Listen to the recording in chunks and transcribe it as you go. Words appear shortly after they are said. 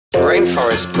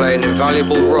Rainforests play an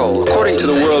invaluable role. According to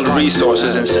the World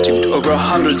Resources Institute, over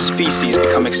 100 species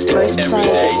become extinct every day. Most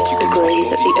scientists agree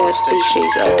that the Earth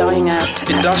species are dying out.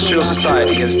 Industrial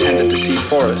society has tended to see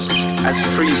forests as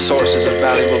free sources of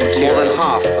valuable material. More than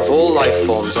half of all life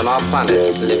forms on our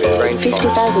planet live in rainforests.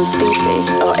 50,000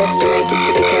 species are estimated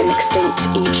to become extinct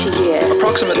each year.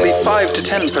 Approximately 5 to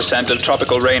 10% of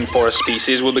tropical rainforest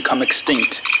species will become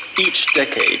extinct each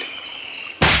decade.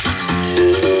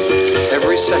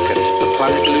 Every second, the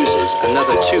planet loses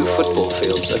another 2 football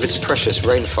fields of its precious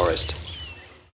rainforest.